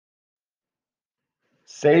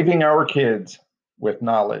Saving Our Kids with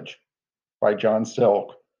Knowledge by John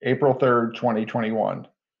Silk, April 3rd, 2021.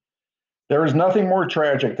 There is nothing more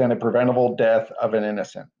tragic than the preventable death of an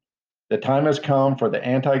innocent. The time has come for the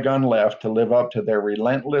anti gun left to live up to their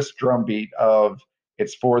relentless drumbeat of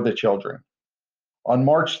 "It's for the children." On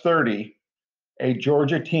March 30, a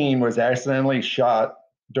Georgia teen was accidentally shot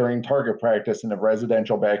during target practice in a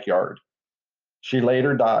residential backyard. She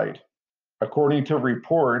later died. According to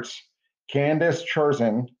reports, Candace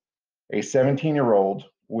Cherson, a 17-year-old,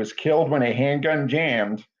 was killed when a handgun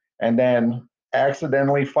jammed and then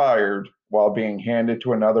accidentally fired while being handed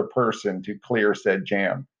to another person to clear said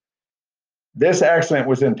jam. This accident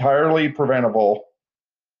was entirely preventable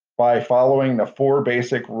by following the four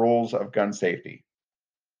basic rules of gun safety.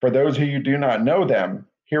 For those of you who do not know them,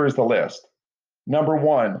 here is the list. Number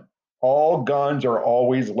one, all guns are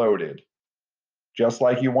always loaded. Just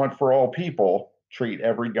like you want for all people, treat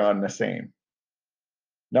every gun the same.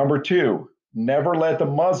 Number two, never let the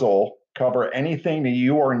muzzle cover anything that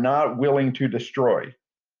you are not willing to destroy.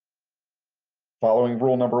 Following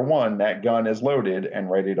rule number one, that gun is loaded and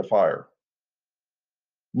ready to fire.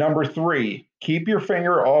 Number three, keep your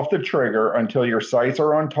finger off the trigger until your sights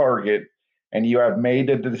are on target and you have made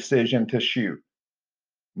the decision to shoot.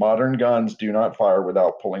 Modern guns do not fire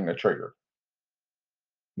without pulling the trigger.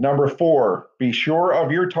 Number four, be sure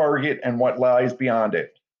of your target and what lies beyond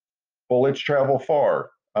it. Bullets travel far.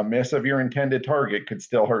 A miss of your intended target could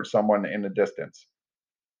still hurt someone in the distance.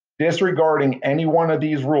 Disregarding any one of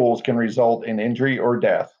these rules can result in injury or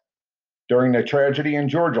death. During the tragedy in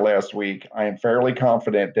Georgia last week, I am fairly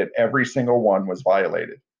confident that every single one was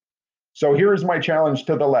violated. So here's my challenge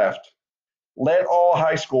to the left. Let all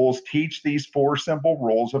high schools teach these four simple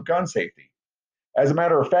rules of gun safety. As a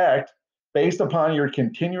matter of fact, based upon your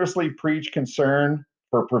continuously preached concern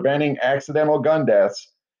for preventing accidental gun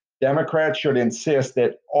deaths, Democrats should insist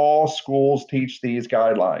that all schools teach these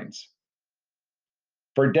guidelines.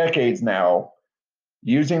 For decades now,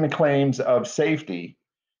 using the claims of safety,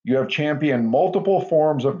 you have championed multiple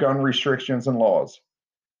forms of gun restrictions and laws.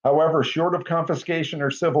 However, short of confiscation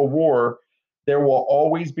or civil war, there will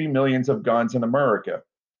always be millions of guns in America.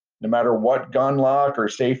 No matter what gun lock or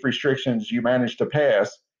safe restrictions you manage to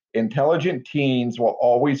pass, intelligent teens will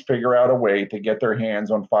always figure out a way to get their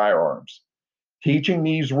hands on firearms. Teaching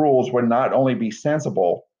these rules would not only be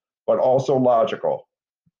sensible, but also logical.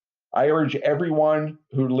 I urge everyone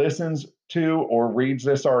who listens to or reads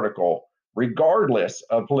this article, regardless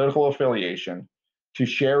of political affiliation, to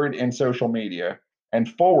share it in social media and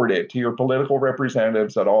forward it to your political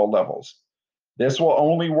representatives at all levels. This will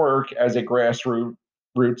only work as a grassroots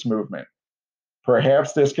movement.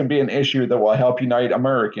 Perhaps this can be an issue that will help unite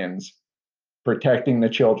Americans protecting the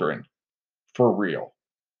children for real.